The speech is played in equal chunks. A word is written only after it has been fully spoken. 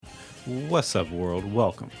What's up, world?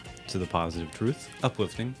 Welcome to the Positive Truth,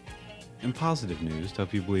 Uplifting, and positive news to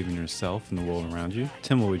help you believe in yourself and the world around you.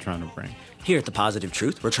 Tim, what are we trying to bring? Here at The Positive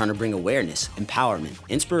Truth, we're trying to bring awareness, empowerment,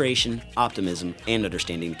 inspiration, optimism, and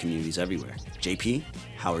understanding to communities everywhere. JP,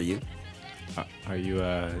 how are you? Are you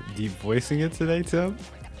deep voicing it today, Tim?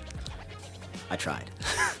 I tried.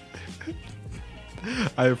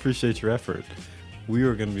 I appreciate your effort. We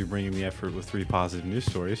are going to be bringing the effort with 3 positive news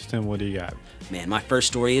stories. Tim, what do you got? Man, my first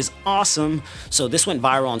story is awesome. So this went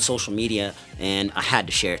viral on social media, and I had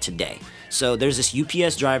to share it today. So there's this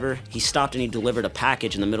UPS driver. He stopped and he delivered a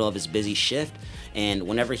package in the middle of his busy shift. And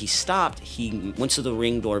whenever he stopped, he went to the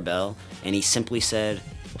Ring doorbell, and he simply said,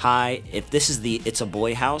 "Hi, if this is the It's a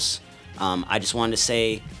Boy house, I just wanted to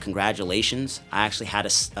say congratulations. I actually had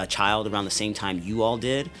a child around the same time you all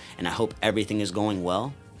did, and I hope everything is going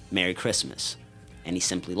well. Merry Christmas." And he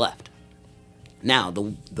simply left. Now,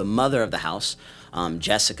 the mother of the house,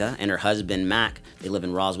 Jessica, and her husband, Mac, they live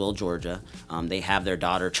in Roswell, Georgia. They have their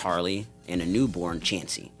daughter, Charlie, and a newborn,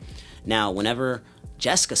 Chansey. Now, whenever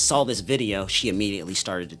Jessica saw this video, she immediately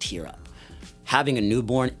started to tear up. Having a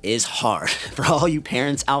newborn is hard. For all you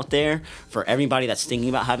parents out there, for everybody that's thinking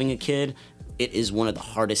about having a kid, it is one of the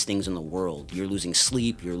hardest things in the world. You're losing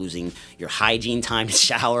sleep, you're losing your hygiene time to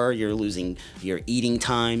shower, you're losing your eating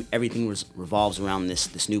time. Everything revolves around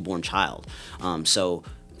this newborn child. So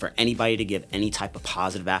for anybody to give any type of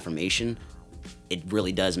positive affirmation, it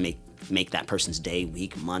really does make that person's day,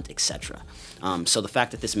 week, month, etc. So the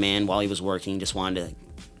fact that this man, while he was working, just wanted to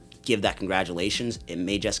give that congratulations, it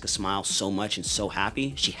made Jessica smile so much and so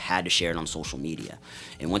happy, she had to share it on social media.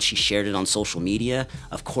 And once she shared it on social media,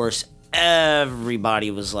 of course,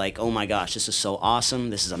 everybody was like, "Oh my gosh, this is so awesome,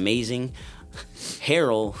 this is amazing."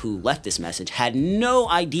 Harold, who left this message, had no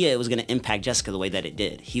idea it was going to impact Jessica the way that it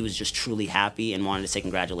did. He was just truly happy and wanted to say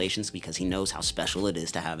congratulations because he knows how special it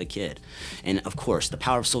is to have a kid. And of course, the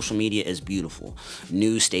power of social media is beautiful.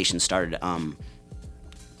 News stations started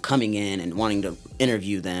coming in and wanting to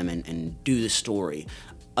interview them and do the story.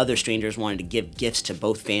 Other strangers wanted to give gifts to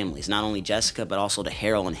both families, not only Jessica, but also to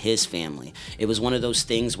Harold and his family. It was one of those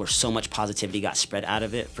things where so much positivity got spread out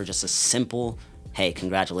of it for just a simple, "Hey,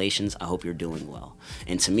 congratulations, I hope you're doing well."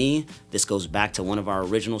 And to me, this goes back to one of our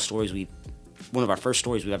original stories one of our first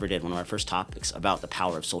stories we ever did, one of our first topics about the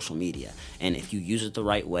power of social media. And if you use it the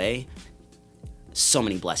right way, so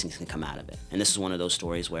many blessings can come out of it. And this is one of those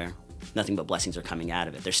stories where nothing but blessings are coming out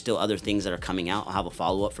of it. There's still other things that are coming out. I'll have a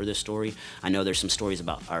follow-up for this story. I know there's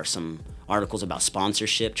some articles about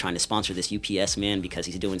sponsorship, trying to sponsor this UPS man because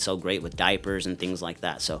he's doing so great with diapers and things like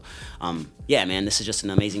that. So, yeah, man, this is just an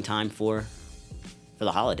amazing time for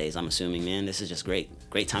the holidays, I'm assuming, man. This is just great.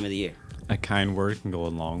 Great time of the year. A kind word can go a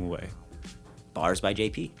long way. Bars by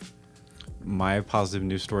JP. My positive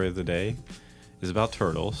news story of the day is about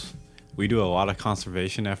turtles. We do a lot of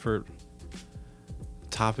conservation effort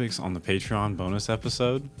topics on the Patreon bonus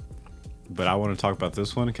episode, but I want to talk about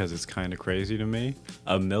this one because it's kind of crazy to me.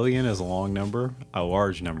 1 million is a long number, a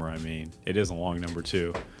large number. I mean, it is a long number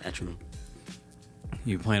too. That's true.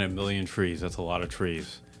 You plant 1 million trees, that's a lot of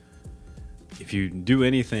trees. If you do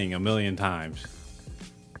anything 1 million times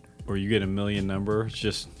or you get 1 million number, it's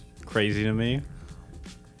just crazy to me.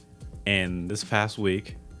 And this past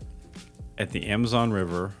week at the Amazon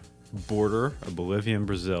River border of Bolivia and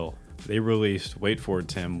Brazil, they released, wait for it,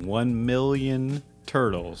 Tim, 1 million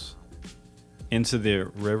turtles into the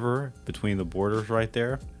river between the borders right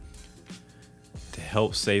there to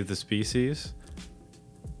help save the species.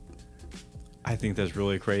 I think that's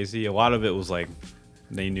really crazy. A lot of it was like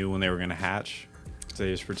they knew when they were going to hatch. So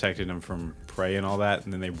they just protected them from prey and all that.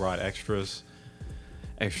 And then they brought extra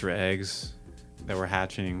eggs that were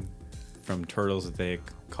hatching from turtles that they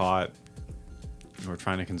caught and were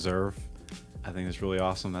trying to conserve. I think it's really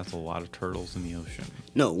awesome. That's a lot of turtles in the ocean.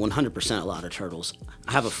 No, 100% a lot of turtles.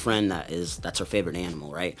 I have a friend that's her favorite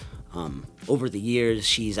animal, right? Over the years,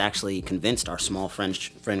 she's actually convinced our small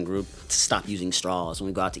friend group to stop using straws. When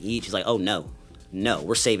we go out to eat, she's like, "Oh, no,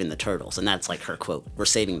 we're saving the turtles." And that's like her quote, "We're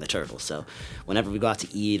saving the turtles." So whenever we go out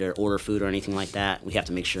to eat or order food or anything like that, we have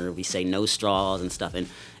to make sure we say no straws and stuff. And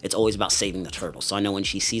it's always about saving the turtles. So I know when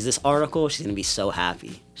she sees this article, she's going to be so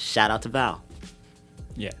happy. Shout out to Val.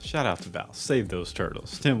 Yeah, shout out to Val. Save those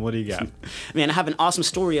turtles. Tim, what do you got? Man, I have an awesome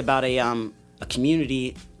story about a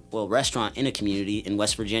community, restaurant in a community in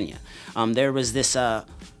West Virginia. There was this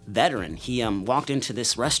veteran. He walked into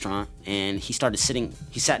this restaurant and he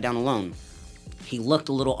sat down alone. He looked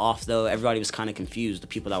a little off though. Everybody was kind of confused, the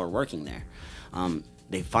people that were working there.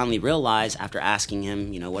 They finally realized after asking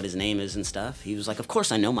him, what his name is and stuff. He was like, "Of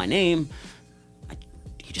course I know my name."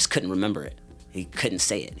 He just couldn't remember it. He couldn't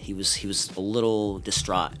say it. He was a little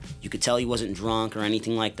distraught. You could tell he wasn't drunk or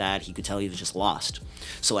anything like that. You could tell he was just lost.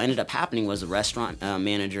 So what ended up happening was the restaurant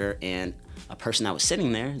manager and a person that was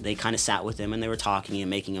sitting there, they kind of sat with him and they were talking and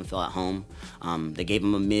making him feel at home. They gave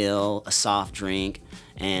him a meal, a soft drink,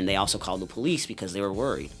 and they also called the police because they were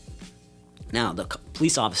worried. Now, the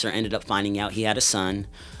police officer ended up finding out he had a son.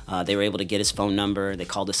 They were able to get his phone number. They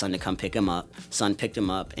called the son to come pick him up. Son picked him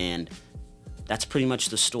up, and that's pretty much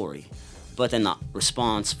the story. But then the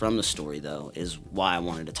response from the story, though, is why I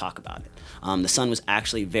wanted to talk about it. The son was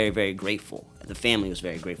actually very, very grateful. The family was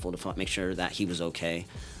very grateful to make sure that he was okay.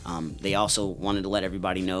 They also wanted to let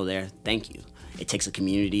everybody know there, thank you. It takes a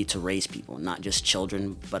community to raise people, not just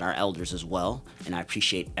children, but our elders as well. And I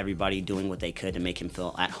appreciate everybody doing what they could to make him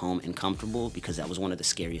feel at home and comfortable, because that was one of the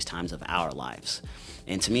scariest times of our lives.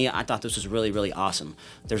 And to me, I thought this was really, really awesome.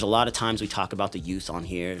 There's a lot of times we talk about the youth on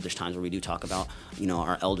here. There's times where we do talk about,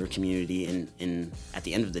 our elder community. And at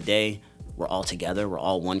the end of the day, we're all together. We're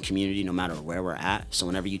all one community, no matter where we're at. So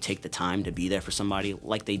whenever you take the time to be there for somebody,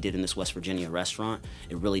 like they did in this West Virginia restaurant,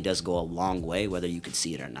 it really does go a long way, whether you could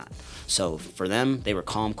see it or not. So for them, they were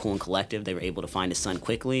calm, cool, and collective. They were able to find his son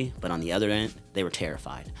quickly, but on the other end, they were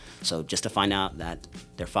terrified. So just to find out that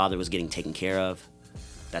their father was getting taken care of,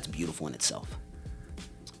 that's beautiful in itself.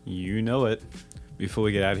 You know it. Before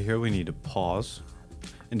we get out of here, we need to pause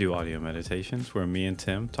and do audio meditations where me and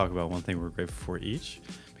Tim talk about one thing we're grateful for each.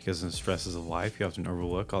 Because in the stresses of life, you often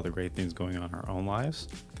overlook all the great things going on in our own lives.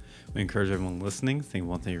 We encourage everyone listening to think of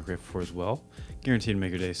one thing you're grateful for as well. Guaranteed to make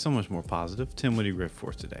your day so much more positive. Tim, what are you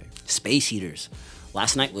grateful for today? Space heaters.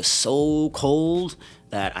 Last night was so cold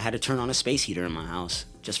that I had to turn on a space heater in my house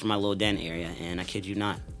just for my little den area, and I kid you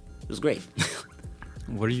not, it was great.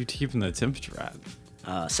 What are you keeping the temperature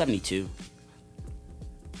at? 72.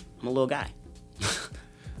 I'm a little guy.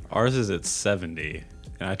 Ours is at 70.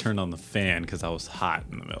 And I turned on the fan because I was hot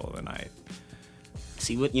in the middle of the night.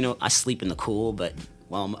 See what, I sleep in the cool, but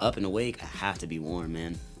while I'm up and awake, I have to be warm,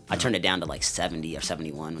 man. I turned it down to like 70 or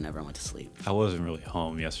 71 whenever I went to sleep. I wasn't really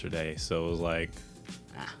home yesterday, so it was like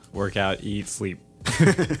work out, eat, sleep.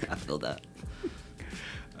 I feel that.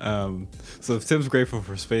 So if Tim's grateful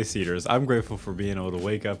for space heaters, I'm grateful for being able to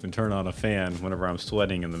wake up and turn on a fan whenever I'm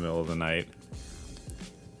sweating in the middle of the night.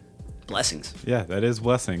 Blessings. Yeah, that is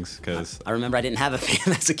blessings, because I remember I didn't have a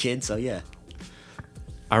fan as a kid, so yeah.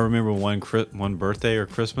 I remember one birthday or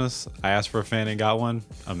Christmas, I asked for a fan and got one.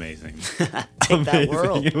 Amazing. Take that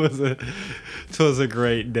world. It was a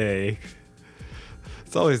great day.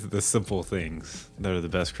 It's always the simple things that are the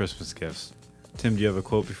best Christmas gifts. Tim, do you have a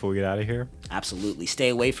quote before we get out of here? Absolutely. Stay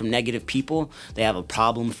away from negative people. They have a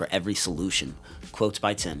problem for every solution. Quotes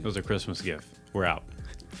by Tim. It was a Christmas gift. We're out.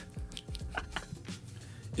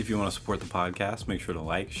 If you want to support the podcast, make sure to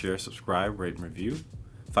like, share, subscribe, rate, and review.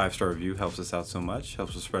 5-star review helps us out so much,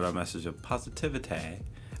 helps us spread our message of positivity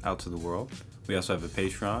out to the world. We also have a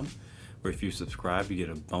Patreon, where if you subscribe, you get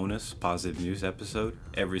a bonus positive news episode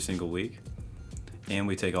every single week. And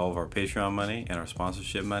we take all of our Patreon money and our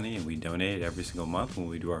sponsorship money, and we donate it every single month when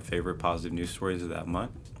we do our favorite positive news stories of that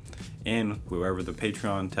month. And wherever the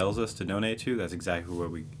Patreon tells us to donate to, that's exactly where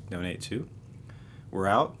we donate to. We're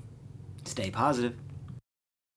out. Stay positive.